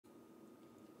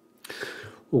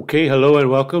Okay, hello and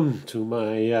welcome to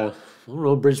my, I don't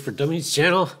know, Bridge for Dummies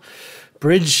channel,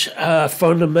 Bridge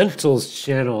Fundamentals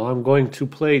channel. I'm going to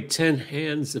play 10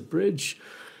 hands of bridge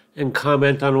and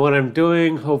comment on what I'm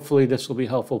doing. Hopefully this will be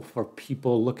helpful for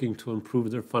people looking to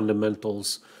improve their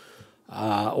fundamentals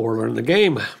or learn the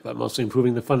game, but mostly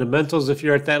improving the fundamentals. If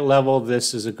you're at that level,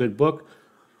 this is a good book.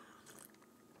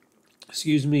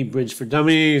 Excuse me, Bridge for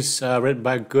Dummies, written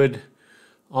by a good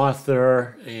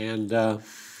author and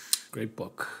great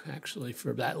book, actually,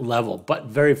 for that level, but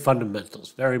very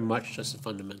fundamentals, very much just a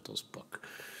fundamentals book.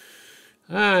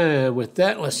 With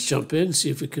that, let's jump in, see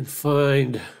if we can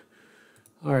find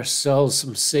ourselves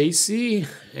some SAYC,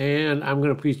 and I'm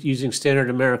going to be using standard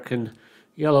American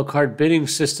yellow card bidding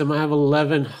system. I have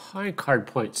 11 high card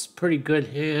points, pretty good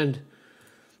hand,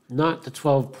 not the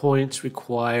 12 points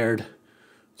required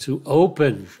to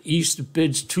open. East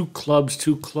bids two clubs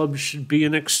should be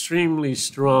an extremely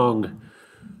strong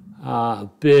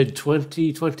bid,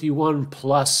 20, 21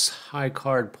 plus high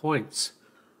card points.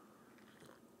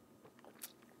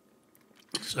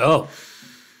 So,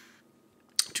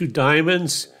 two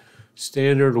diamonds,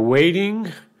 standard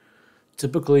weighting,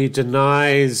 typically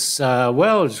denies,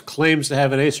 well, it claims to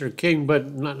have an ace or a king,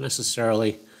 but not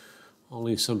necessarily.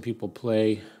 Only some people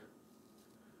play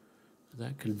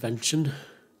that convention.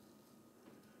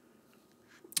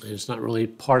 And it's not really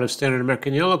part of standard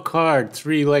American yellow card.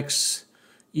 Three likes.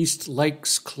 East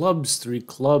likes clubs, 3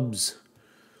 clubs.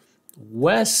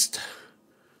 West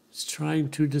is trying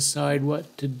to decide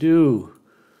what to do.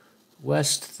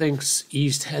 West thinks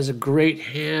East has a great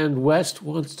hand. West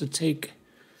wants to take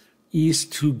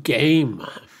East to game.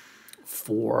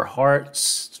 4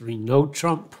 hearts, 3 no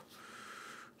trump.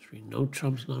 3 no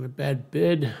trump's not a bad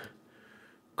bid.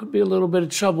 Could be a little bit of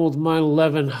trouble with my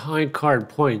 11 high card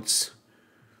points.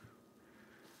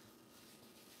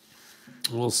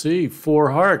 We'll see.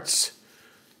 4 hearts.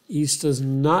 East does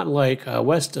not like,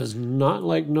 West does not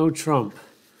like no trump.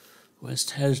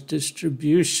 West has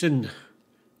distribution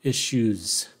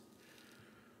issues.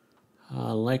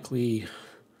 Likely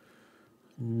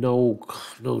no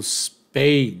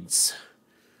spades.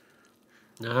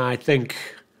 I think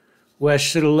West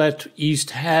should have let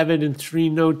East have it in 3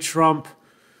 no trump.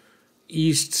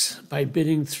 East, by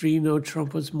bidding 3 no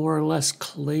trump, was more or less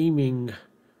claiming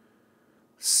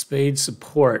spade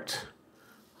support.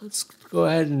 Let's go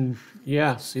ahead and,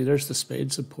 yeah, see, there's the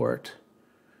spade support.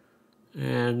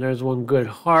 And there's one good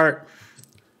heart.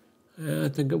 I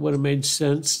think it would have made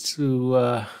sense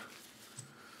to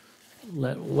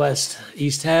let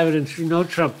East have it in 3 no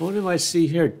trump. What do I see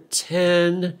here?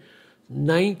 10,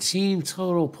 19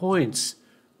 total points.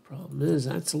 Problem is,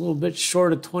 that's a little bit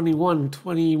short of 21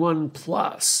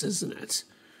 plus, isn't it?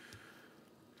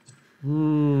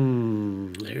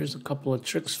 There's a couple of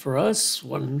tricks for us.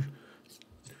 1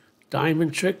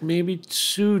 diamond trick, maybe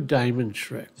 2 diamond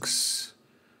tricks.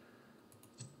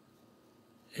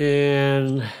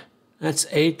 And that's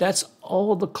 8. That's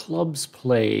all the clubs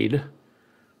played.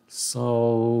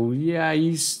 So, yeah,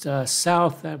 East,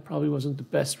 South, that probably wasn't the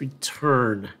best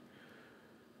return.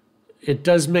 It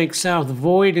does make South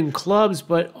void in clubs,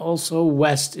 but also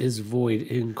West is void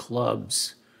in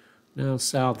clubs. Now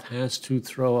South has to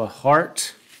throw a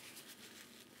heart.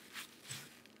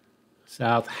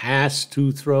 South has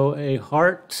to throw a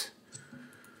heart.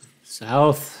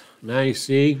 South, now you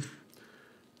see,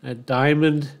 that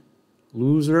diamond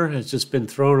loser has just been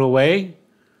thrown away.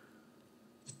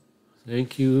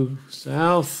 Thank you,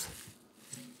 South.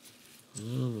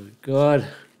 Oh my God.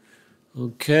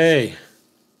 Okay.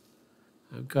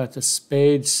 I've got the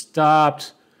spade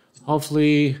stopped.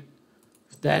 Hopefully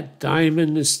that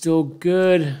diamond is still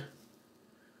good.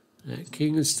 That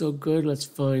king is still good. Let's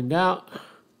find out.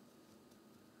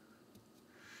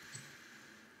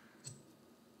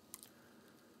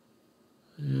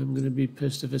 I'm going to be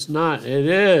pissed if it's not. It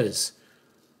is.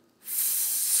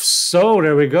 So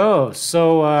there we go.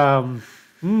 So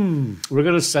we're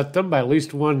going to set them by at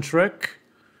least 1 trick.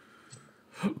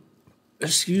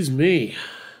 Excuse me.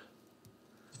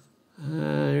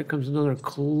 Here comes another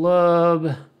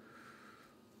club.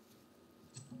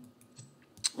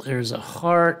 There's a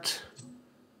heart.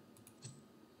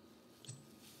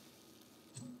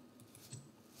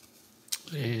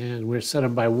 And we're set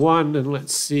them by 1, and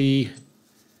let's see if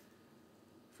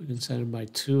we can set them by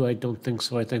 2. I don't think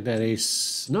so. I think that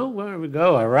ace, no, there we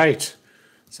go. All right.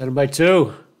 Set them by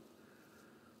 2.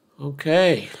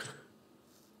 Okay.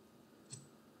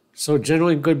 So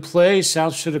generally good play.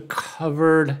 South should have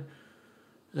covered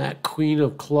that queen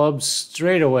of clubs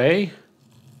straight away.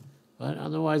 But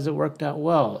otherwise, it worked out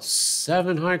well.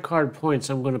 7 high card points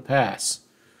I'm going to pass.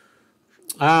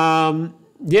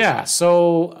 Yeah,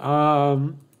 so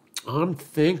I'm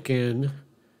thinking,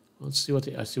 let's see what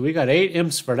I see. We got 8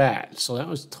 imps for that, so that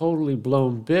was totally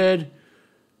blown bid.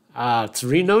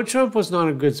 3 no trump was not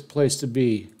a good place to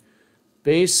be.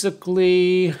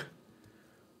 Basically,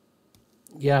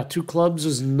 yeah, 2 clubs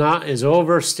is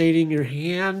overstating your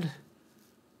hand.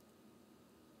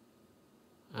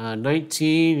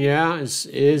 19, yeah,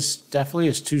 is definitely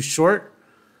is too short.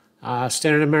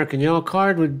 Standard American yellow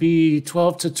card would be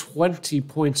 12 to 20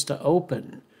 points to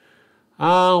open.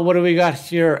 What do we got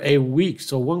here? A weak.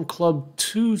 So 1 club,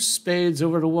 2 spades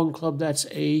over to 1 club. That's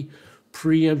a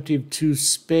preemptive 2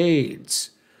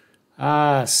 spades.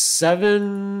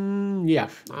 7, yeah,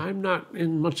 I'm not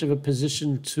in much of a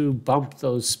position to bump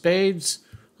those spades.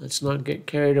 Let's not get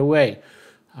carried away.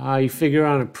 You figure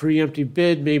on a preemptive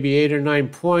bid, maybe 8 or 9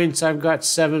 points. I've got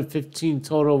 7, 15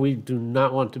 total. We do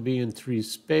not want to be in 3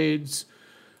 spades.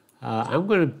 I'm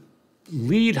going to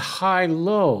lead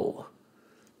high-low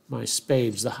my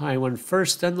spades. The high one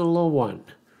first, then the low one.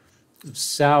 If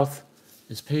South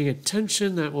is paying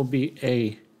attention, that will be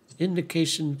a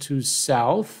indication to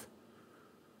South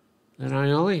that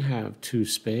I only have 2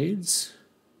 spades.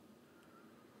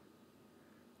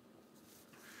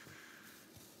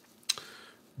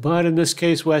 But in this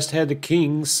case, West had the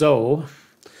king, so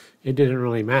it didn't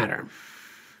really matter.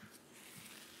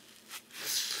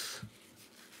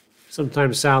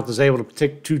 Sometimes South is able to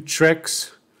take 2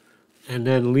 tricks and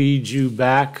then lead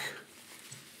back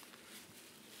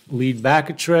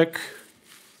a trick.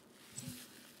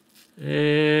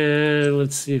 And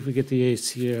let's see if we get the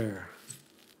ace here.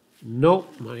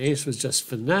 Nope, my ace was just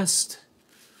finessed.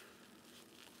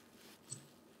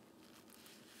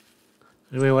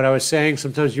 Anyway, what I was saying,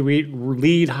 sometimes you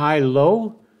lead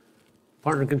high-low.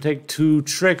 Partner can take 2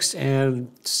 tricks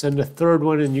and send a 3rd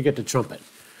one, and you get the trumpet.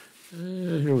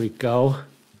 Here we go.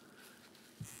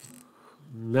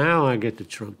 Now I get the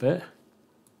trumpet.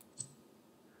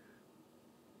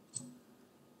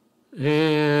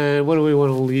 And what do we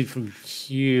want to lead from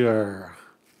here?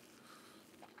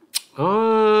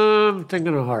 I'm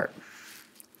thinking a heart.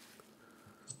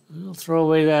 I'll throw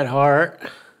away that heart.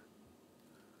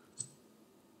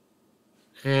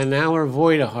 And now we're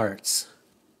void of hearts.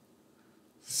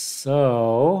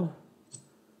 So,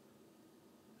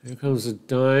 here comes a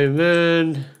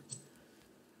diamond.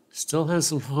 Still has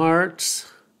some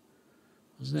hearts.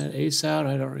 Was that ace out?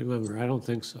 I don't remember. I don't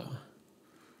think so.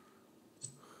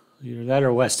 Either that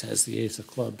or West has the ace of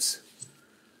clubs.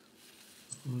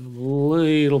 I'm a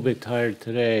little bit tired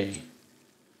today.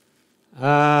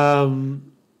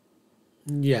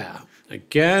 Yeah.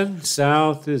 Again,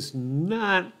 South is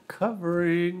not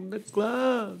covering the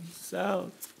clubs.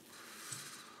 South.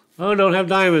 Oh, don't have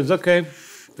diamonds. Okay.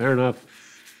 Fair enough.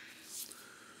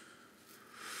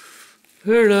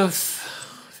 Fair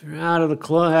enough. If you're out of the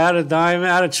club, out of diamond,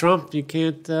 out of trump, you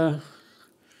can't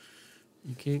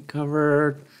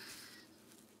cover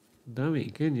dummy,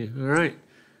 can you? All right.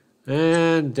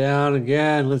 And down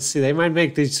again. Let's see. They might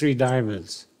make these 3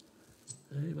 diamonds.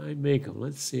 They might make them.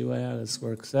 Let's see how this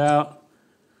works out.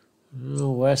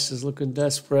 Oh, West is looking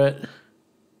desperate.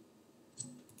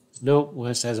 Nope,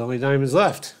 West has only diamonds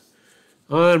left.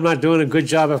 I'm not doing a good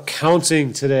job of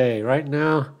counting today. Right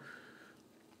now,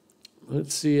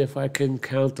 let's see if I can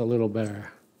count a little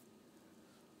better.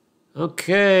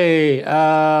 Okay,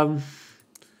 here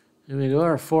we go.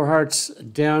 Our 4 hearts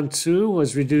down 2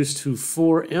 was reduced to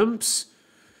 4 imps.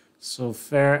 So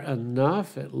fair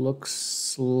enough. It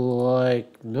looks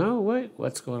like... No, wait.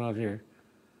 What's going on here?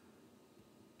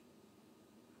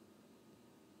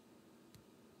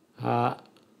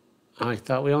 I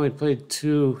thought we only played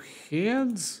 2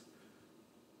 hands?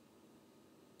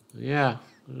 Yeah,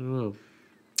 I don't know.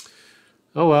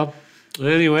 Oh, well.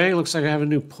 Anyway, looks like I have a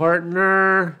new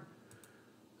partner.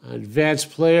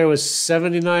 Advanced player with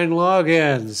 79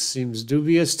 logins. Seems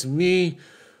dubious to me.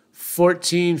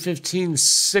 14, 15,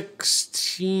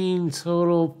 16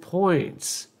 total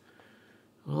points.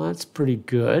 Well, that's pretty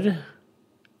good.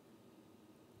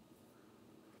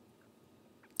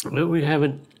 Well, we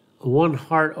have 1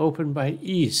 heart open by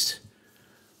East.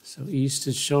 So East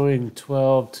is showing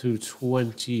 12 to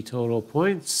 20 total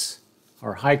points.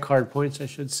 Or high card points, I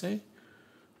should say.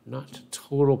 Not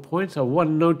total points. A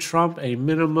 1 no trump, a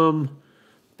minimum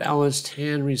balanced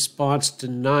hand response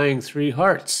denying 3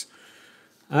 hearts.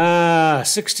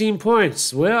 16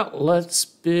 points. Well, let's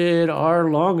bid our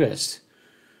longest.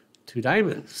 2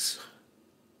 diamonds.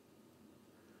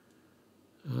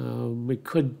 We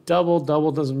could double.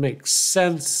 Double doesn't make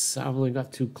sense. I've only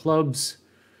got 2 clubs.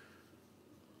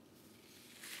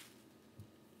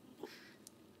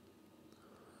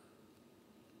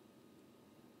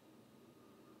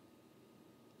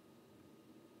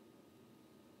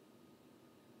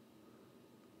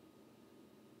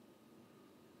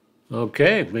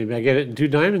 Okay, maybe I get it in 2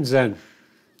 diamonds then.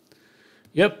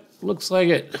 Yep, looks like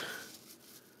it.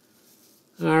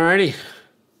 Alrighty.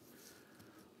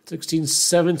 16,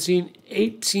 17,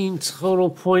 18 total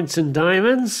points in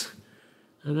diamonds.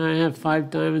 And I have 5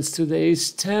 diamonds to the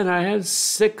ace 10. I have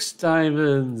 6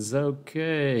 diamonds.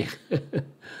 Okay.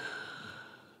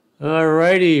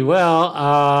 Alrighty.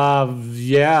 Well,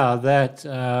 yeah, that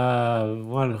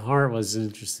 1 heart was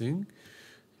interesting.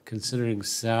 Considering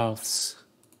South's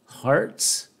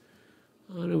hearts.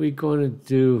 What are we going to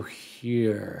do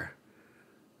here?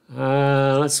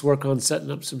 Let's work on setting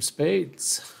up some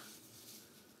spades.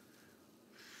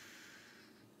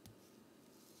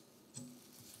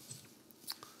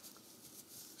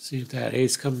 See if that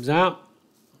ace comes out.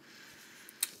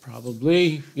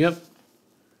 Probably, yep.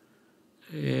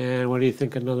 And what do you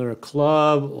think, another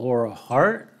club or a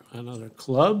heart? Another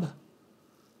club.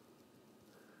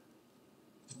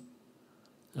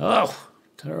 Oh,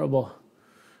 terrible.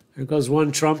 There goes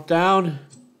 1 trump down.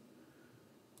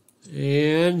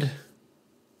 And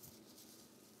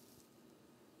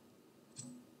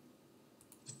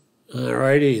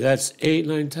alrighty, that's 8,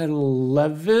 9, 10,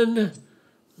 11.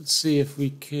 Let's see if we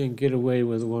can get away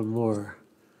with 1 more.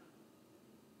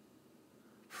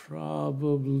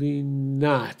 Probably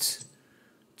not.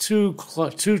 2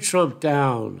 trump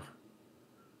down.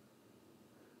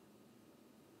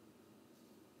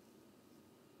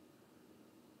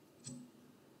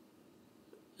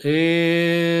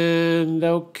 And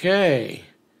okay.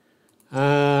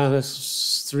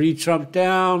 This 3 trump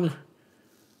down.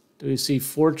 Do we see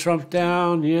 4 trump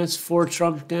down? Yes, 4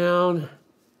 trump down.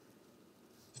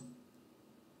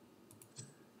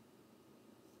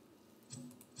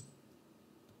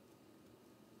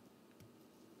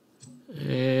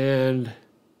 And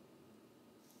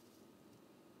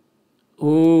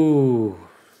ooh,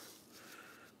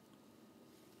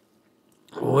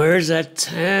 where's that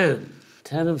 10?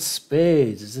 10 of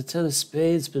spades. Has the 10 of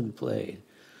spades been played?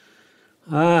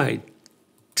 I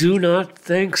do not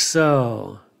think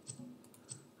so.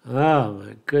 Oh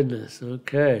my goodness.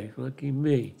 Okay, lucky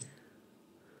me.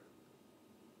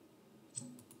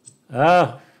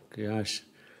 Oh gosh.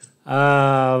 6,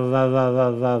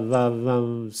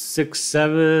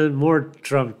 7, more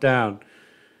trump down.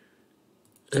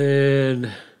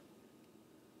 And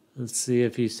let's see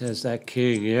if he says that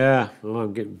king. Yeah. Oh,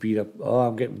 I'm getting beat up. Oh,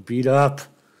 I'm getting beat up.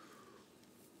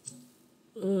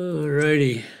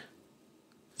 Alrighty.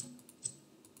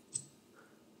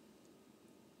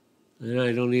 And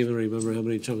I don't even remember how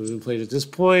many trumps have been played at this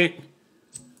point.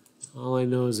 All I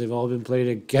know is they've all been played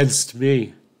against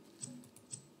me.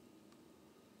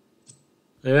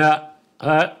 Yeah,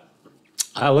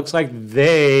 looks like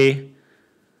they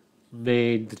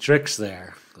made the tricks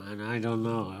there. And I don't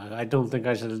know. I don't think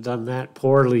I should have done that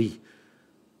poorly.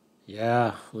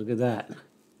 Yeah, look at that.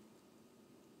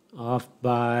 Off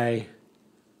by,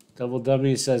 double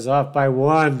dummy says off by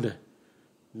 1,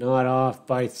 not off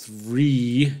by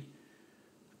 3.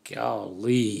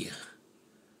 Golly.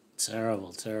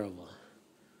 Terrible, terrible.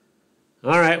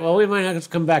 All right, well, we might have to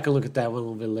come back and look at that one a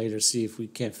little bit later, see if we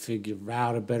can't figure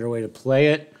out a better way to play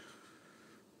it.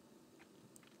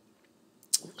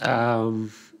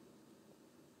 I'm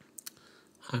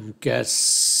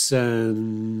guessing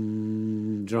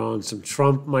drawing some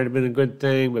trump might have been a good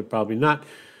thing, but probably not.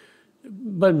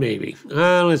 But maybe.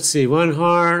 Let's see, 1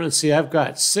 heart. Let's see, I've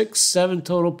got 6, 7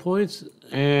 total points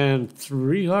and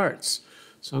 3 hearts.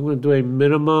 So I'm going to do a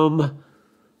minimum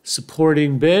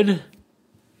supporting bid.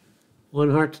 1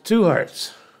 heart to 2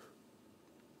 hearts.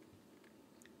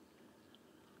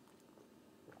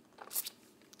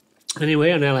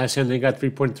 Anyway, on that last hand, they got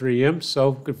 3.3 imps,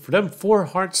 so good for them. 4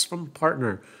 hearts from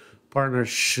partner. Partner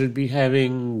should be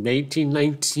having 18,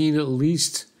 19 at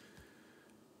least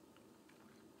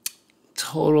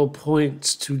total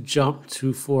points to jump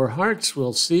to 4 hearts.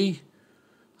 We'll see.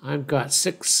 I've got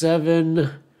 6, 7,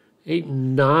 8,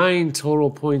 9 total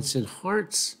points in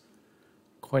hearts.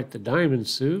 Quite the diamond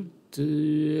suit.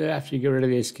 After you get rid of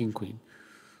the ace, king, queen.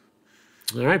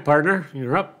 All right, partner,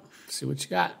 you're up. See what you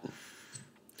got.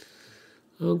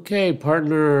 Okay,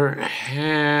 partner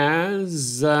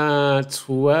has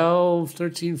 12,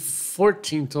 13,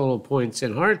 14 total points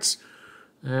in hearts.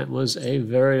 That was a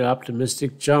very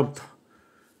optimistic jump.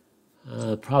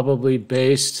 Probably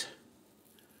based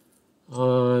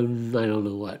on, I don't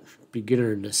know what,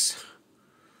 beginnerness.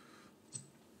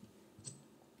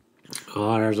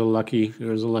 Oh, there's a lucky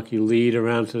lead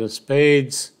around to the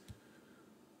spades.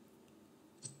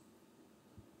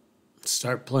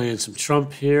 Start playing some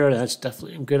trump here. That's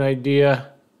definitely a good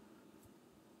idea.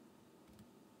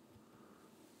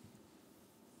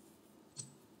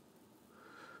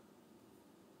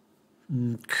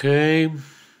 Okay.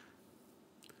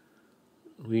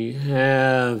 We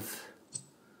have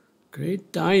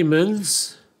great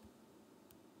diamonds.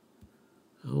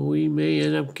 We may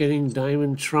end up getting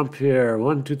diamond trump here.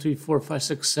 1, 2, 3, 4, 5,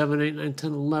 6, 7, 8, 9,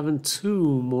 10, 11.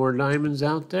 2 more diamonds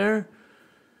out there.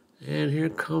 And here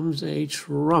comes a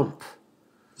trump.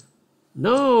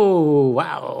 No!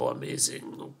 Wow,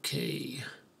 amazing. Okay.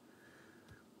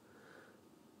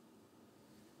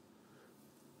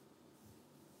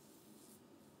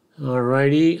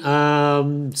 Alrighty.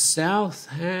 South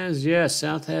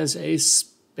has a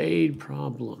spade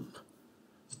problem.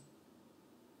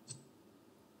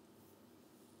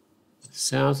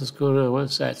 South is going to,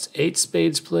 what's that? It's 8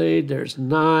 spades played. There's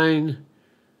 9.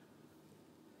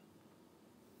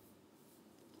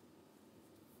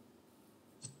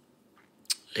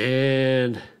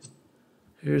 And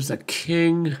here's the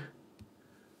king.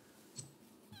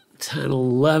 10,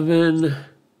 11.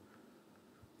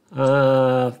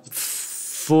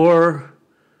 4.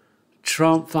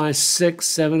 Trump, 5, 6,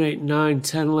 7, 8, 9,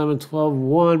 10, 11, 12.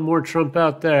 1 more trump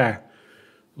out there.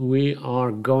 We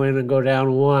are going to go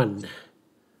down 1.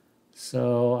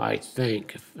 So I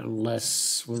think,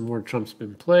 unless one more trump's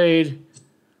been played.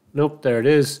 Nope, there it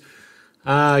is.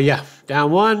 Yeah,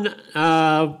 down 1.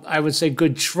 I would say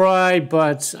good try,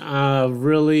 but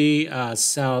really,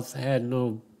 South had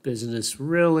no business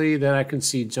really that I can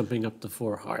see jumping up to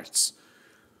 4 hearts.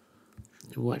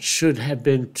 What should have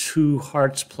been 2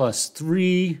 hearts plus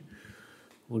 3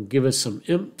 will give us some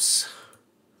imps.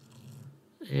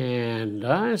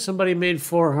 And somebody made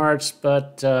 4 hearts,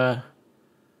 but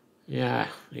yeah,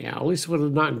 at least would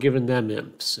have not given them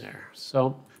imps there.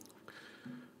 So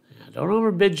yeah, don't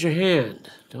overbid your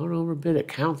hand. Don't overbid it.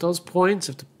 Count those points.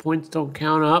 If the points don't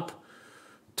count up,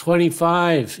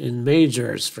 25 in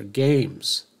majors for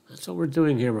games. That's what we're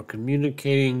doing here. We're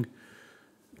communicating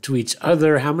to each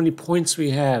other how many points we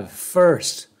have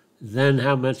first, then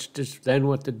how much, then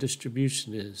what the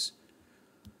distribution is.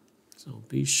 So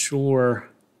be sure.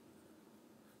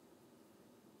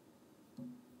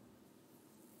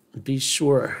 Be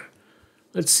sure.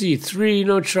 Let's see, 3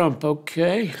 no trump.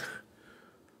 Okay.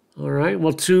 All right.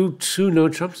 Well, two no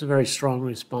trumps, a very strong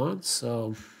response.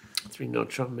 So 3 no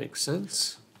trump makes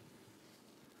sense.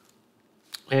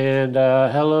 And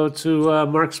hello to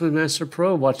Marksman Master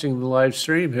Pro watching the live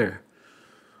stream here.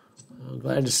 I'm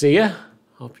glad to see you.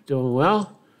 Hope you're doing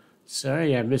well.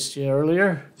 Sorry I missed you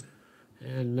earlier.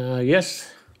 And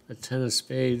yes, the 10 of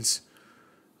spades.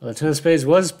 Well, the 10 of spades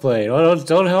was played. Oh,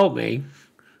 don't help me.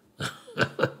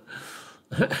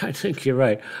 I think you're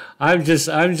right. I'm going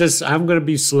to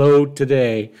be slow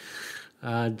today.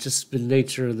 Just the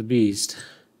nature of the beast.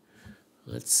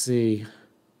 Let's see.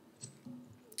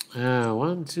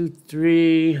 1, 2,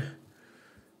 3.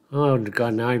 Oh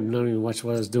God! Now I don't even watch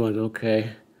what I was doing.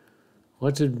 Okay,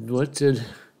 what did?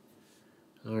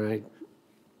 All right,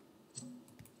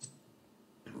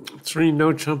 3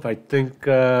 no trump. I think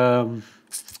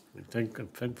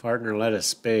partner led a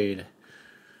spade.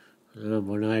 Oh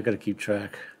boy, now I got to keep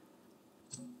track.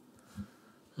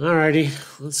 Alrighty,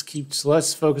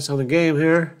 let's focus on the game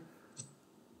here.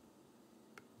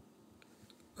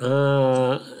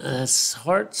 That's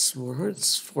hearts, more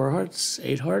hearts, 4 hearts,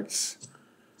 8 hearts.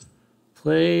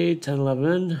 Play 10,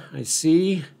 11. I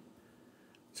see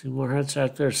 2 more hearts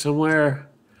out there somewhere.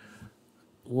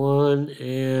 1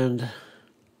 and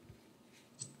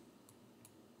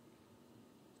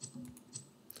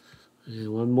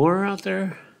 1 more out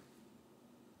there.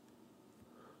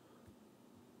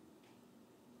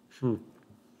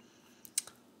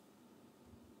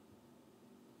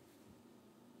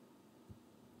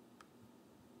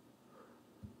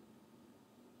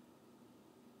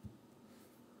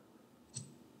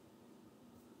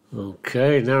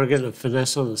 Okay, now we're getting a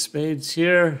finesse on the spades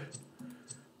here.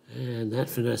 And that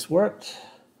finesse worked.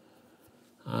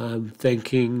 I'm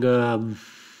thinking,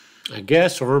 I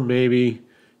guess, or maybe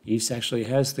East actually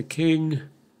has the king.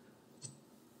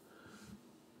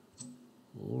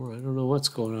 Or I don't know what's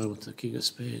going on with the king of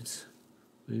spades.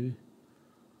 Maybe.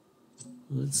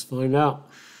 Let's find out.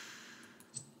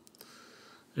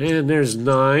 And there's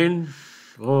 9.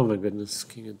 Oh my goodness,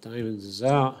 king of diamonds is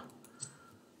out.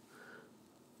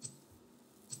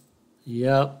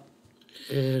 Yep,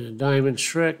 and a diamond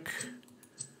trick.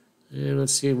 And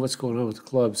let's see what's going on with the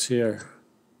clubs here.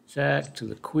 Jack to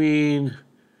the queen,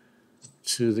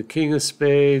 to the king of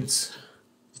spades,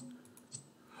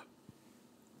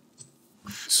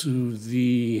 to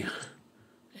the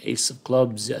ace of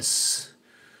clubs, yes.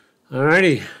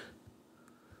 Alrighty,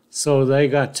 so they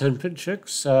got 10 pin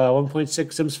tricks,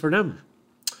 1.6 sims for them.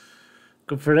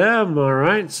 Good for them. All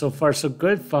right. So far, so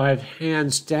good. 5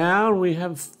 hands down. We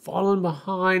have fallen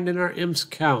behind in our imps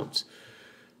count.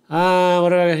 What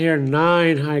do I got here?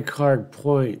 9 high card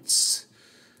points.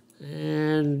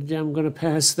 And I'm going to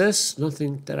pass this.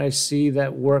 Nothing that I see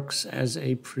that works as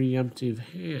a preemptive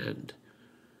hand.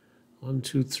 1,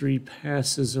 2, 3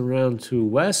 passes around to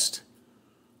west.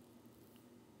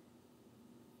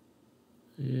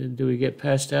 And do we get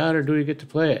passed out or do we get to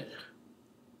play it?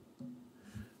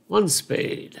 1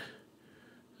 spade.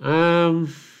 1,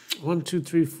 2,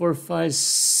 3, 4, 5,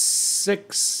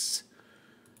 6.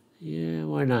 Yeah,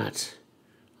 why not?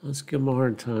 Let's give him a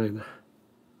hard time.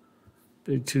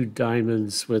 Big 2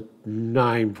 diamonds with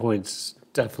 9 points.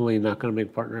 Definitely not going to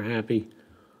make partner happy.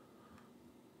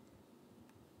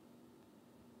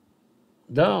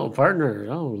 No, partner.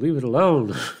 Oh, leave it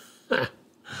alone.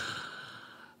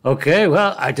 Okay,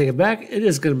 well, I take it back. It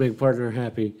is going to make partner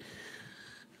happy.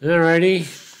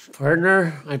 Alrighty,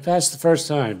 partner. I passed the first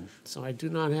time, so I do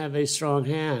not have a strong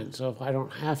hand. So if I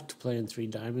don't have to play in 3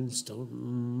 diamonds, don't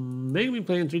make me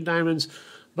play in 3 diamonds.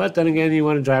 But then again, you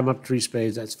want to drive them up 3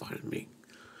 spades, that's fine with me.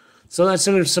 So that's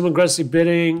some aggressive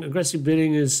bidding. Aggressive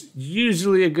bidding is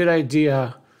usually a good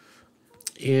idea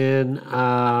in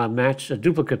a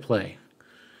duplicate play.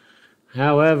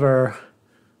 However,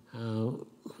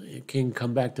 it can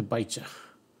come back to bite you.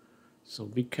 So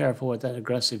be careful with that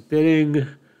aggressive bidding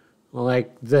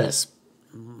like this.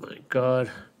 Oh my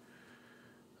God.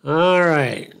 All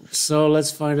right, so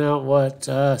let's find out what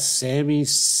Sammy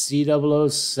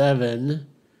C007,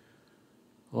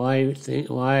 why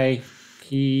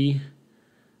he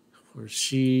or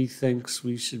she thinks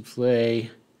we should play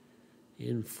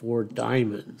in 4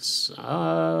 diamonds.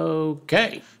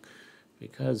 Okay,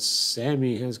 because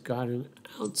Sammy has got an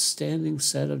outstanding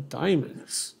set of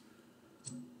diamonds.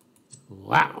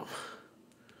 Wow.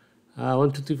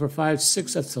 1, 2, 3, 4, 5,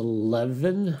 6, that's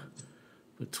 11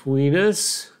 between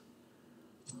us.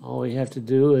 All we have to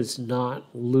do is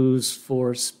not lose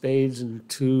 4 spades and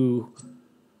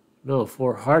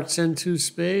 4 hearts and 2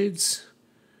 spades.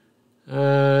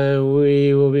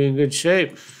 We will be in good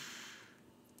shape.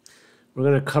 We're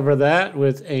going to cover that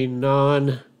with a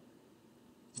no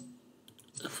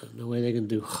way they can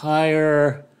do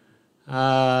higher.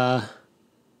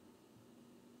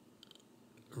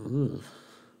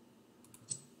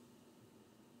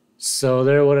 So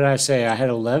there, what did I say? I had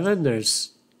 11.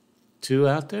 There's 2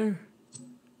 out there.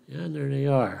 Yeah, and there they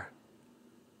are.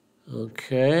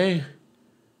 Okay.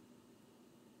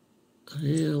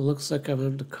 Yeah, looks like I'm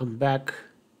going to come back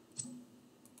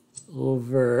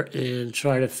over and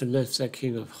try to finesse that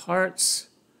king of hearts.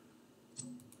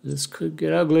 This could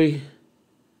get ugly.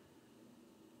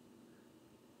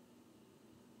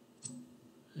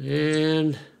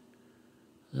 And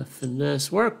the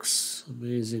finesse works.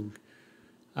 Amazing.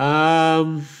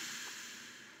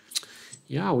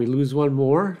 Yeah, we lose 1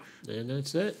 more, and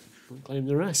that's it. We'll claim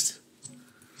the rest.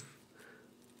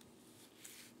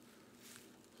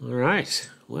 All right.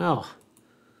 Well,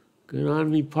 good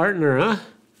on me, partner, huh?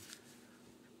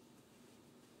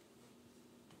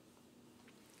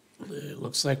 It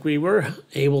looks like we were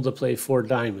able to play 4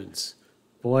 diamonds.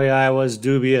 Boy, I was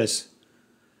dubious.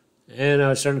 And I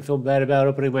was starting to feel bad about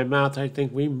opening my mouth. I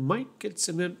think we might get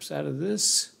some imps out of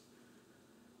this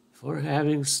for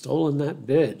having stolen that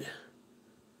bid.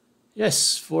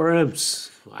 Yes, 4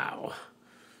 imps. Wow.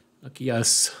 Lucky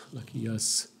us. Lucky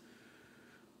us.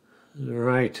 All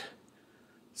right.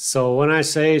 So when I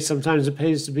say sometimes it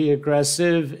pays to be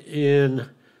aggressive in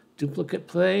duplicate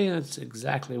play, that's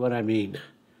exactly what I mean.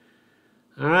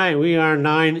 All right, we are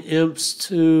 9 imps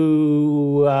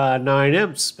to 9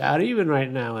 imps. About even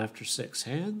right now after 6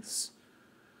 hands.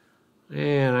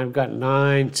 And I've got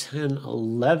 9, 10,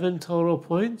 11 total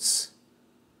points.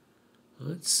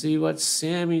 Let's see what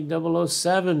Sammy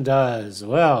 007 does.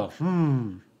 Well,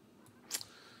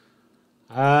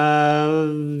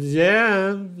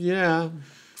 yeah.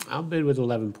 I'll bid with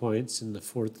 11 points in the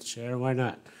 4th chair. Why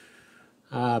not?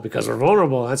 Because we're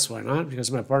vulnerable. That's why not.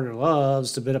 Because my partner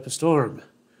loves to bid up a storm.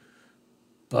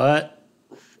 But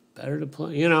better to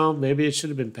play. You know, maybe it should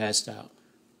have been passed out.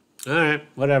 All right,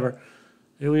 whatever.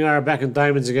 Here we are back in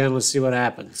diamonds again. Let's see what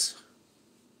happens.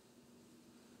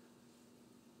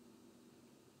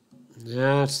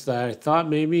 I thought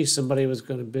maybe somebody was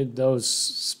going to bid those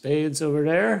spades over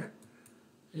there.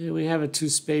 And we have a 2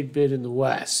 spade bid in the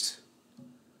west.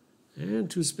 And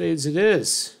 2 spades it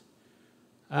is.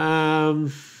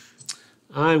 I'm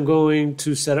going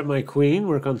to set up my queen,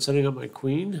 work on setting up my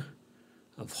queen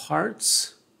of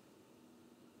hearts.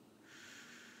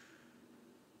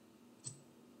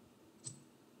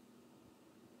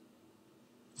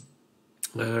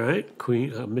 All right,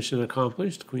 queen, mission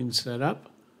accomplished. Queen set up.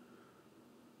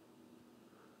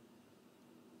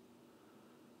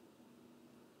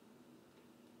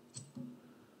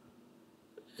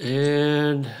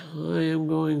 And I am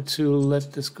going to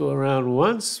let this go around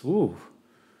once. Ooh,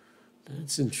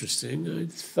 that's interesting. I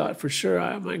thought for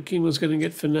sure my king was going to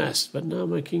get finessed, but now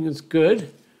my king is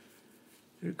good.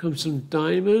 Here comes some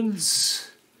diamonds.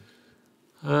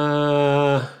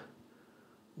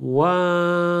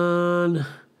 One.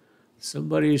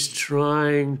 Somebody's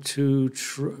trying to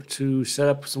set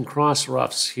up some cross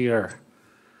ruffs here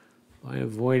by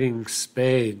avoiding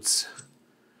spades.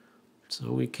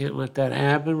 So we can't let that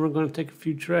happen. We're going to take a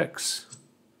few tricks.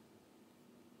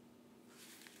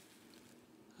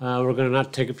 We're going to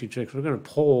not take a few tricks. We're going to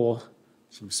pull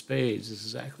some spades. This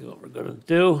is exactly what we're going to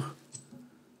do.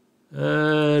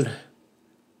 And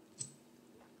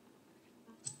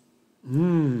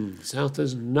South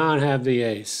does not have the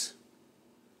ace.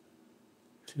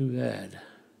 Too bad.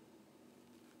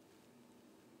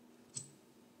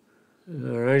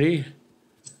 Alrighty.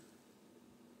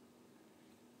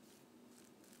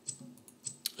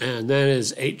 And that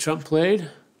is 8 trump played.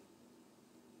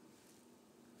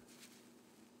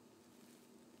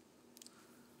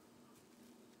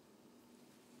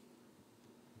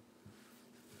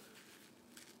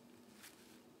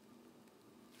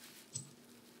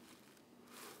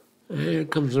 And here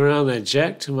comes around that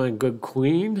jack to my good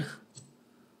queen.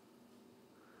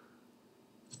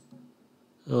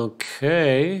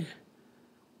 Okay.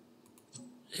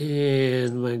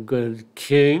 And my good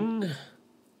king.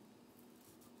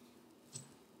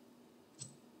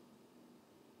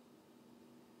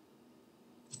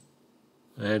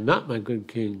 And not my good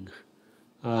king.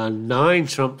 9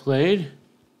 trump played.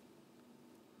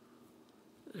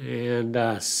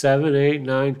 And 7, 8,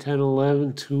 9, 10,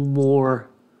 11, 2 more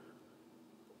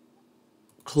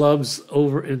clubs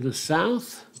over in the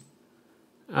south.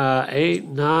 8,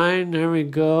 9, there we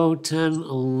go. 10,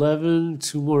 11,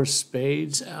 2 more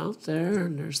spades out there.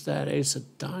 And there's that ace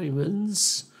of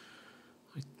diamonds.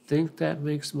 I think that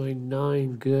makes my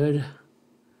 9 good.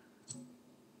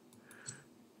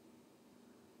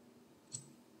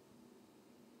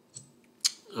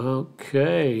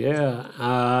 Okay,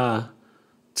 yeah.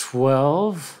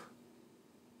 12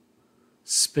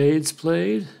 spades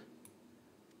played.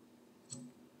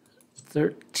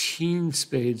 13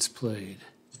 spades played.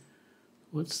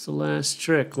 What's the last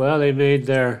trick? Well, they made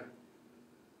their...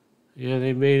 Yeah,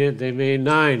 they made it. They made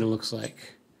 9, it looks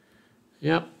like.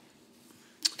 Yep.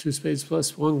 2 spades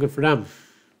plus 1, good for them.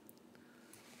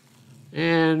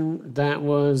 And that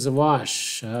was a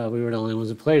wash. We were the only ones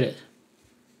that played it.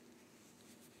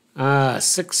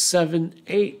 6, 7,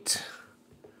 8.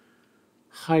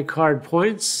 High card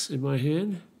points in my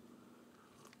hand.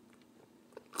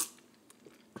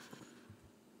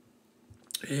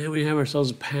 And we have ourselves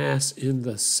a pass in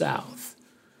the south.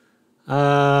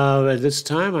 At this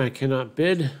time, I cannot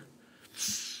bid.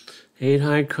 8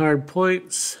 high card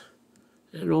points.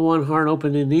 And a 1 heart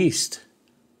open in the east.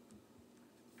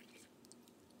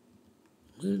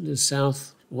 And the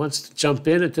south wants to jump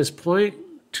in at this point.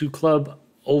 2 club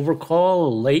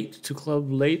overcall, late, 2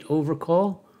 club late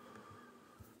overcall.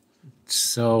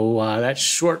 So that's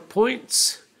short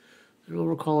points. An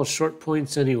overcall is short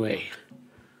points anyway.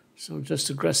 So just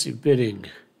aggressive bidding.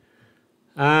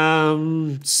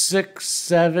 6,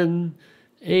 7,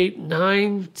 8,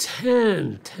 9,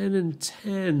 10. 10 and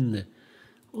 10.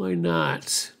 Why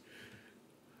not?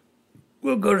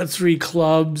 We'll go to 3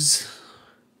 clubs.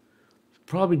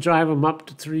 Probably drive them up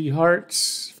to 3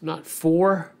 hearts, if not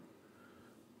 4.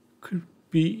 Could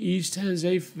be East has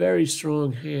a very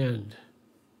strong hand.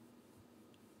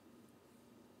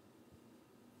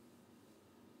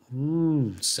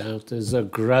 South is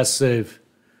aggressive.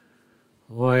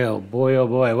 Boy, oh boy, oh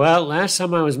boy. Well, last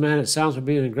time I was mad at South for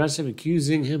being aggressive,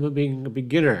 accusing him of being a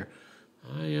beginner.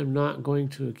 I am not going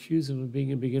to accuse him of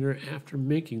being a beginner after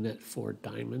making that 4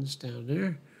 diamonds down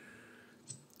there.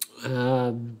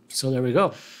 So there we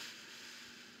go.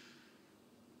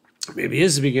 Maybe he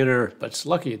is a beginner, but it's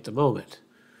lucky at the moment.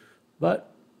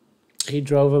 But he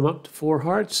drove him up to 4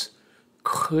 hearts.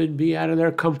 Could be out of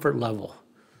their comfort level.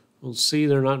 We'll see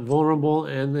they're not vulnerable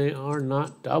and they are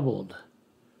not doubled.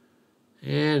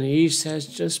 And East has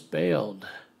just bailed.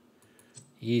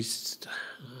 East,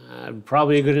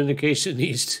 probably a good indication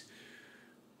East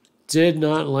did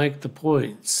not like the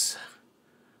points.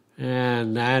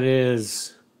 And that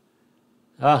is,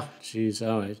 oh, geez,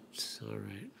 oh, it's all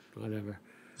right, whatever.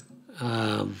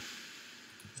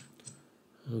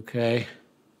 Okay.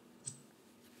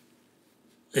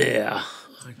 Yeah,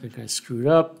 I think I screwed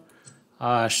up.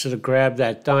 I should have grabbed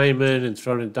that diamond and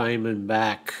thrown a diamond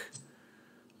back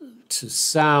to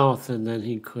south, and then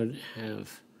he could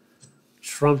have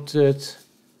trumped it.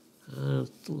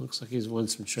 Looks like he's won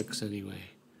some tricks anyway.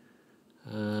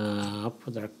 Up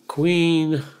with our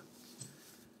queen.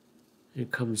 Here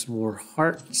comes more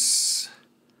hearts.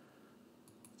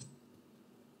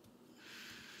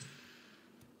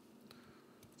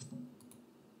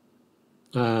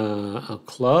 A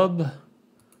club.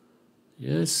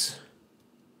 Yes.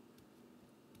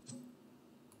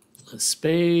 A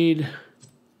spade.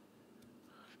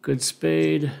 Good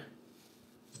spade.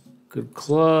 Good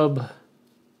club.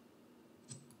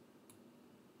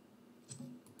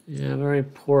 Yeah, very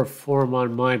poor form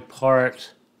on my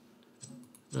part.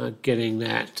 Not getting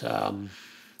that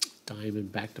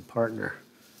diamond back to partner.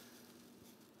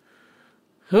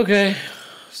 Okay,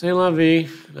 c'est la vie.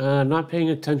 Not paying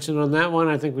attention on that one.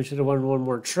 I think we should have won one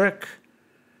more trick.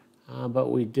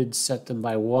 But we did set them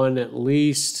by 1 at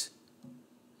least.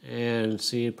 And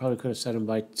see, you probably could have set them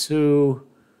by 2.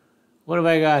 What have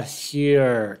I got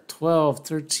here? 12,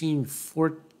 13,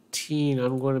 14.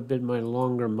 I'm going to bid my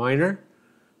longer minor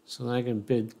so that I can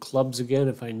bid clubs again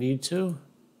if I need to.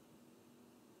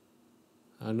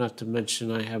 Not to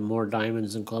mention I have more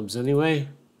diamonds than clubs anyway.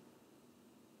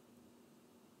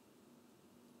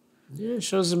 Yeah, it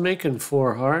shows them making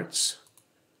 4 hearts.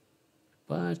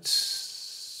 But...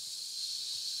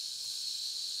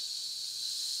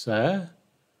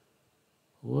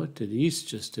 what did East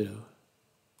just do?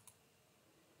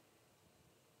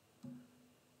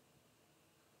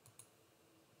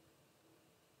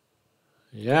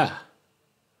 Yeah.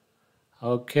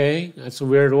 Okay, that's a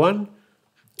weird one.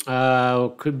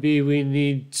 Could be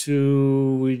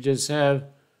we just have,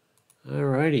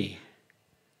 alrighty.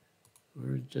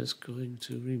 We're just going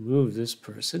to remove this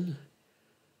person.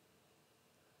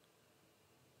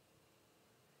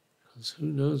 Because who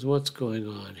knows what's going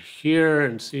on here,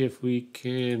 and see if we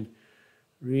can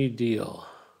redeal.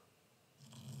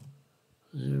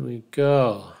 There we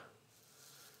go.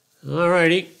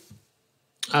 Alrighty.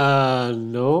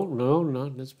 No,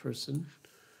 not this person.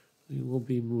 We will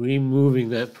be removing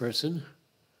that person.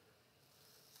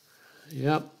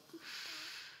 Yep.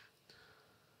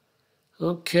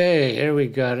 Okay, here we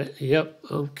got it. Yep,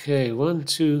 okay, 1,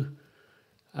 2,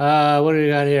 what do we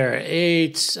got here?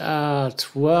 8,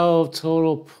 12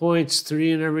 total points,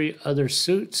 3 in every other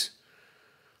suit.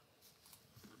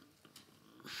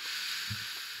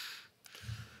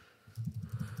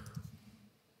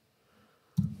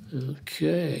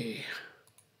 Okay.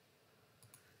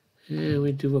 And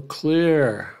we do a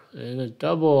clear and a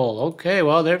double. Okay,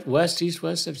 well, they're west, east,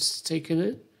 west have taken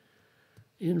it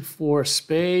in 4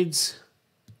 spades.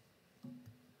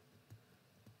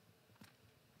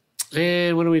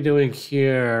 And what are we doing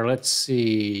here? Let's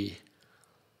see.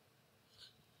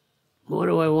 What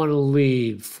do I want to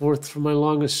lead? 4th from my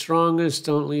longest, strongest.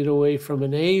 Don't lead away from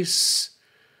an ace.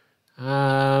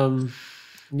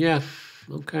 Yeah,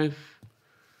 okay.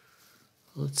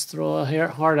 Let's throw a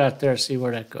heart out there, see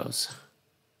where that goes.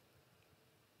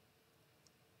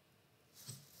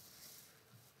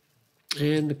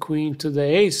 And the queen to the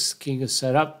ace. King is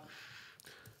set up.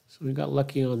 So we got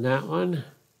lucky on that one.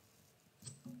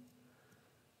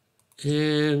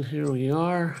 And here we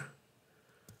are.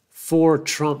 4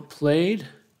 trump played.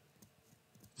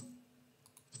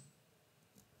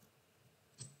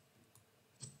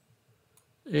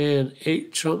 And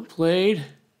 8 trump played.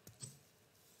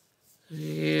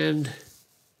 And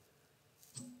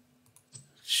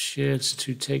chance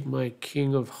to take my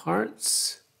king of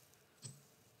hearts.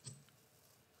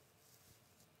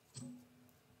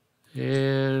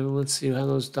 And let's see how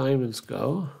those diamonds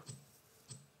go.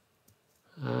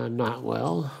 Not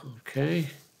well. Okay.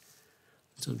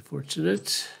 It's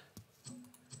unfortunate.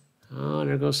 Oh,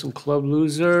 there goes some club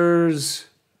losers.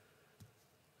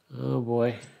 Oh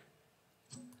boy.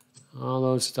 All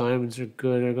those diamonds are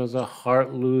good. There goes a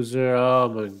heart loser. Oh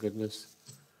my goodness.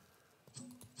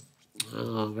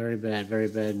 Oh, very bad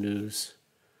news.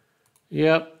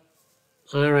 Yep.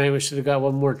 All right, we should have got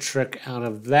one more trick out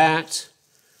of that.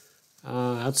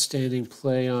 Outstanding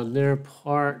play on their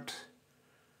part.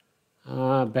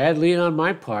 Bad lead on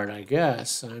my part, I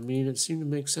guess. I mean, it seemed to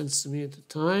make sense to me at the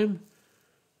time.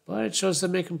 But it shows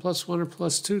them making +1 or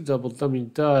 +2 double dummy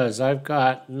does. I've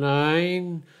got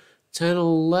 9, 10,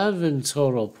 11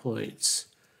 total points.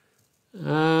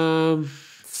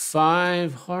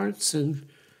 5 hearts and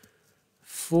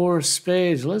 4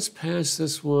 spades. Let's pass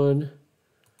this one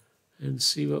and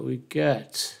see what we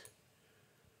get.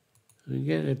 We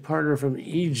get a partner from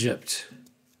Egypt.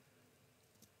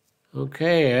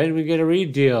 Okay, and we get a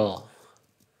redeal.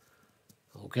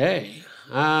 Okay,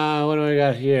 What do I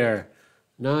got here?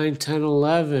 9, 10,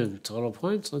 11 total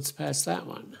points. Let's pass that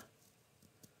one.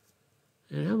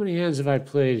 And how many hands have I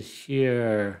played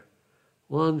here?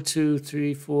 1, 2,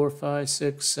 3, 4, 5,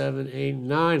 6, 7, 8,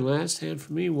 9. Last hand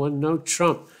for me. 1 no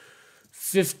trump.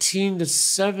 15 to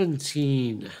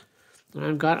 17. And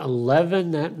I've got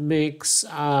 11. That makes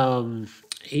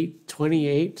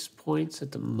 28 points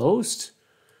at the most.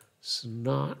 So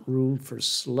not room for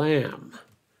slam.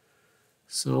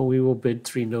 So we will bid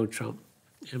 3 no trump.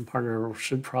 And partner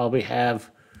should probably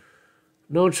have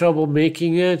no trouble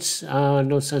making it.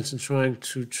 No sense in trying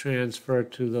to transfer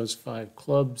to those 5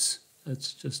 clubs.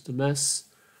 That's just a mess.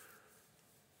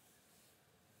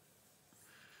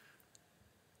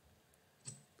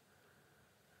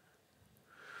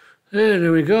 And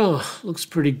there we go. Looks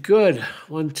pretty good.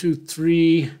 1, 2,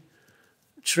 3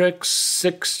 tricks,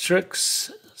 6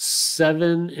 tricks,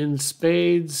 7 in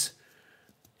spades,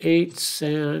 8,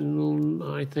 and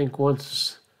I think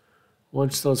once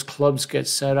those clubs get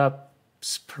set up,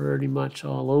 it's pretty much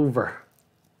all over.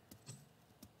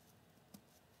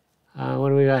 What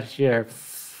do we got here?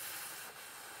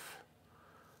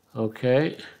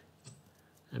 Okay,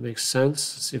 that makes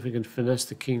sense. Let's see if we can finesse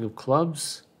the king of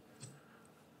clubs.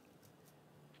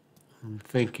 I'm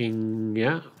thinking,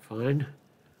 yeah, fine.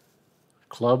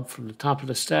 Club from the top of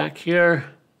the stack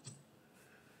here.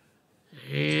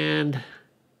 And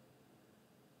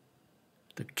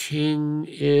the king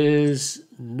is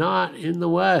not in the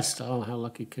west. Oh, how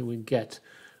lucky can we get?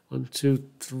 1, 2,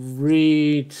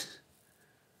 3.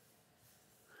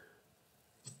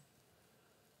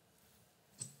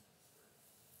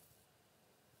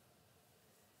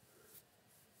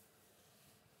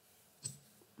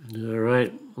 All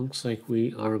right, looks like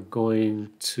we are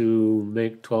going to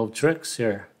make 12 tricks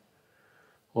here.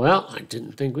 Well, I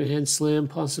didn't think we had slam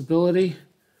possibility.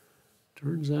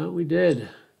 Turns out we did.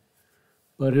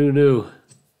 But who knew?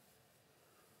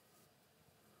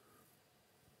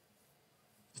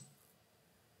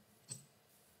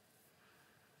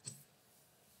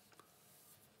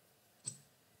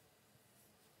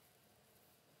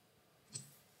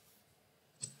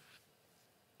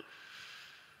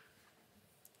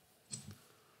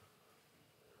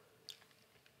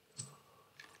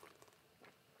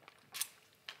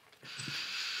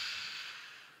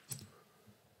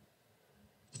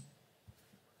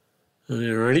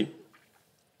 Alrighty.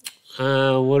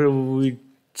 What are we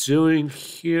doing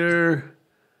here?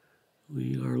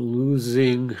 We are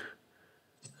losing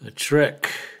a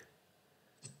trick.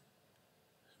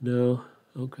 No?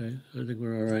 Okay, I think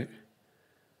we're all right.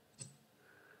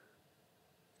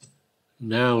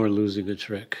 Now we're losing a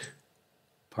trick.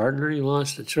 Partner, you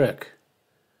lost a trick.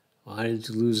 Why did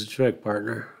you lose a trick,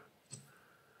 partner?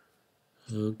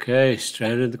 Okay,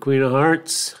 stranded the Queen of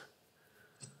Hearts.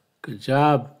 Good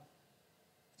job.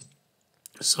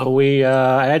 So we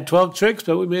had 12 tricks,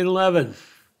 but we made 11.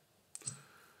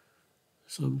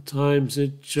 Sometimes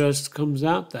it just comes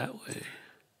out that way.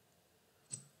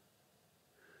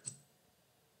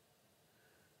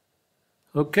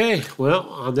 Okay, well,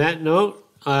 on that note,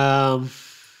 I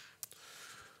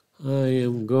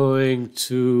am going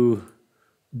to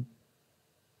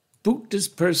boot this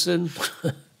person.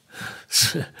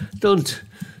 Don't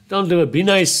do it. Be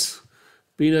nice.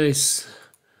 Be nice.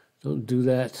 Don't do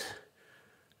that.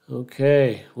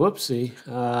 Okay, whoopsie.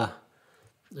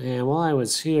 And while I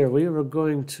was here, we were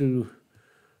going to,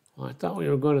 well, I thought we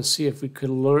were going to see if we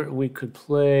could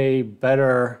play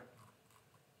better.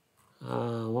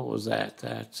 What was that?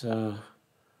 Oh,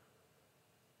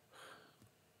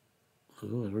 I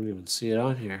don't even see it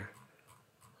on here.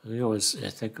 I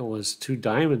think it was 2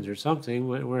 diamonds or something.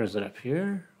 Where is it? Up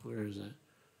here? Where is it?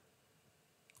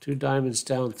 2 diamonds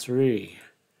down 3.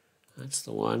 That's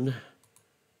the one.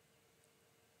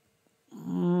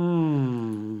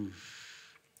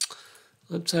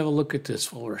 Let's have a look at this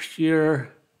while we're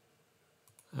here.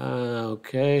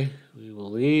 Okay, we will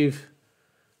leave.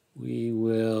 We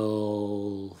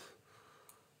will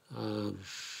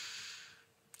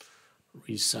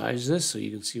resize this so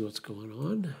you can see what's going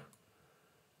on.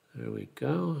 There we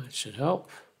go. That should help.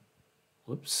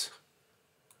 Whoops.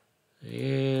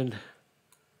 And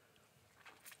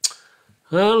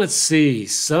well, let's see.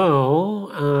 So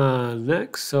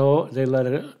next, so they let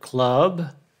a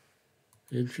club.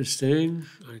 Interesting.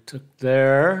 I took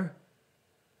there.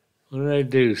 What did I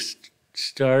do?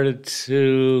 Started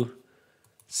to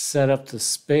set up the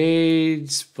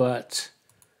spades, but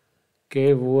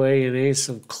gave away an ace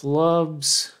of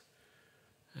clubs.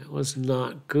 That was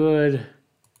not good.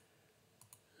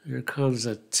 Here comes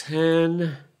a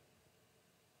 10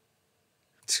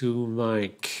 to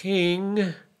my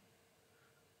king.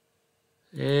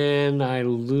 And I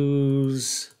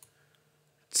lose.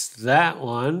 It's that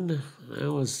one.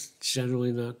 That was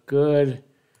generally not good.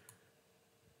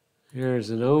 Here's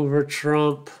an over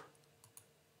trump.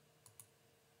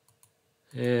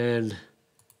 And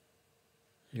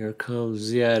here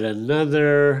comes yet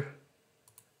another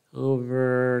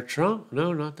over trump.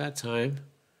 No, not that time.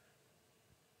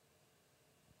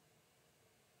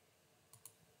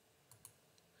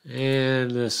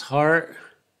 And this heart.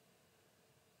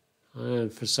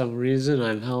 And for some reason,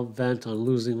 I'm hell-bent on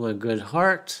losing my good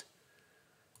heart.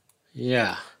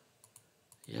 Yeah.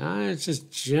 Yeah, it's just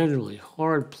generally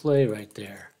hard play right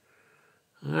there.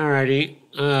 Alrighty,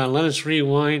 let us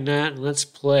rewind that and let's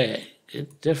play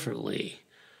it differently.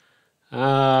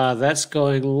 That's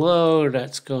going low,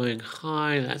 that's going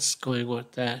high, that's going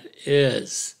what that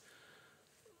is.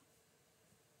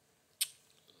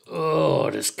 Oh,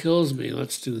 this kills me.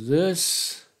 Let's do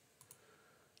this.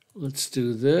 Let's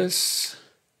do this.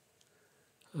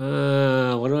 What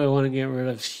do I want to get rid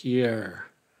of here?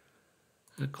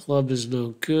 That club is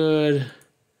no good.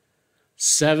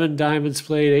 7 diamonds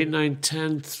played, 8, 9,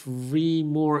 10, 3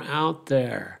 more out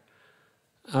there.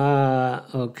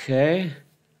 Okay.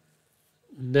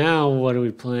 Now what are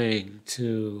we playing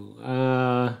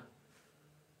to?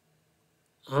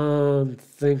 I'm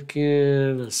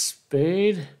thinking a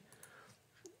spade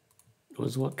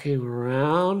was what came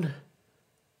around.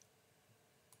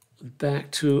 Back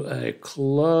to a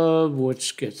club,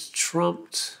 which gets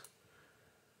trumped.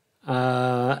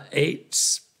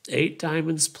 8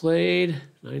 diamonds played.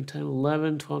 9, 10,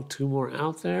 11, 12, 2 more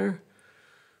out there.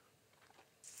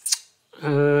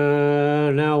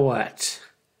 Now what?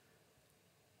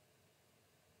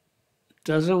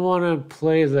 Doesn't want to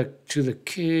play to the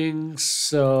king,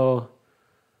 so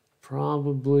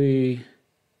probably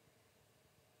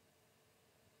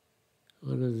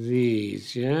one of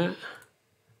these, yeah?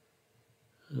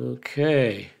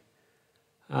 Okay.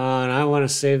 And I want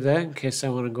to save that in case I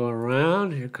want to go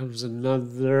around. Here comes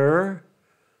another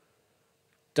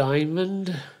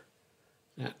diamond.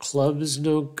 That club is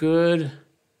no good.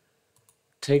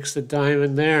 Takes the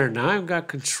diamond there. Now I've got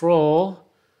control.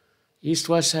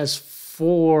 East-West has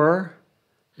 4,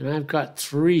 and I've got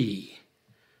 3.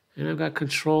 And I've got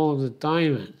control of the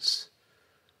diamonds.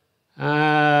 May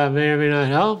or may not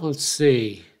help. Let's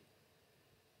see.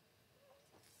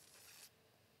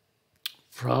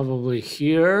 Probably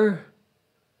here.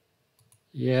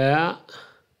 Yeah.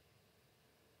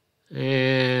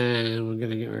 And we're going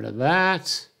to get rid of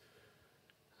that.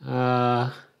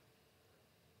 As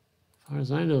far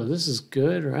as I know, this is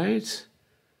good, right?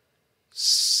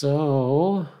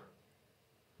 So,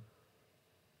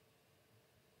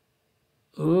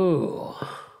 ooh.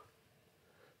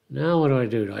 Now what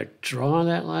do? Do I draw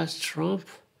that last trump?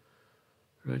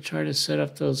 Or do I try to set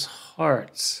up those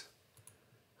hearts?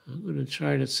 I'm going to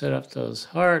try to set up those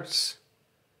hearts.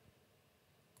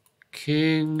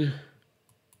 King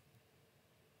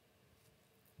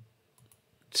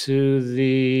to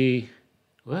the,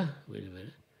 what? Wait a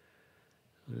minute.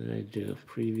 What did I do?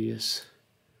 Previous.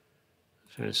 I'm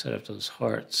trying to set up those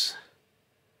hearts.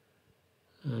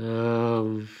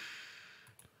 We're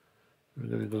going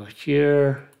to go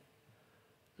here.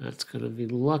 That's going to be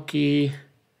lucky.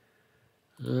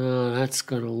 That's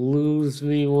going to lose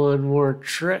me one more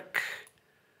trick.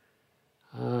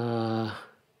 Back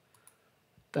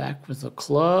with a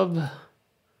club.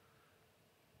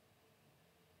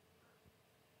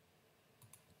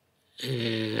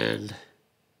 And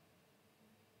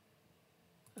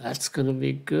that's going to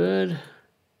be good.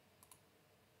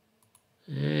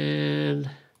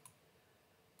 And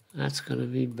that's going to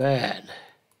be bad.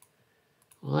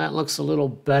 Well, that looks a little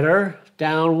better.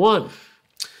 Down 1.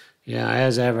 Yeah,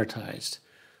 as advertised.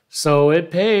 So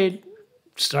it paid.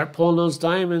 Start pulling those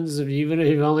diamonds. Even if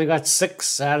you've only got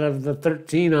 6 out of the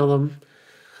 13 of them,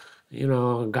 you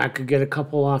know, a guy could get a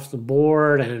couple off the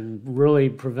board and really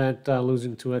prevent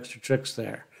losing 2 extra tricks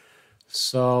there.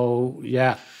 So,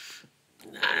 yeah.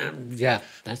 Yeah,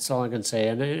 that's all I can say.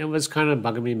 And it was kind of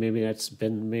bugging me.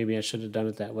 Maybe I should have done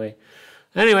it that way.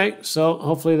 Anyway, so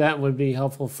hopefully that would be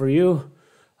helpful for you.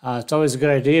 It's always a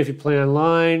good idea if you play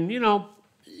online. You know,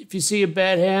 if you see a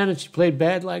bad hand, if you played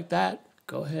bad like that,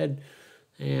 go ahead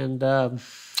and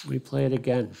replay it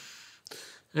again.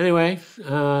 Anyway,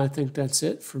 I think that's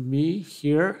it for me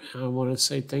here. I want to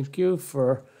say thank you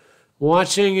for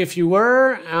watching if you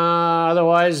were.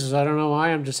 Otherwise, I don't know why.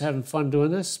 I'm just having fun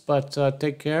doing this. But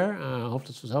take care. I hope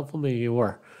this was helpful. Maybe you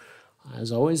were.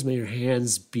 As always, may your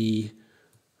hands be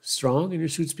strong and your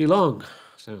suits be long.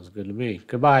 Sounds good to me.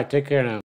 Goodbye. Take care now.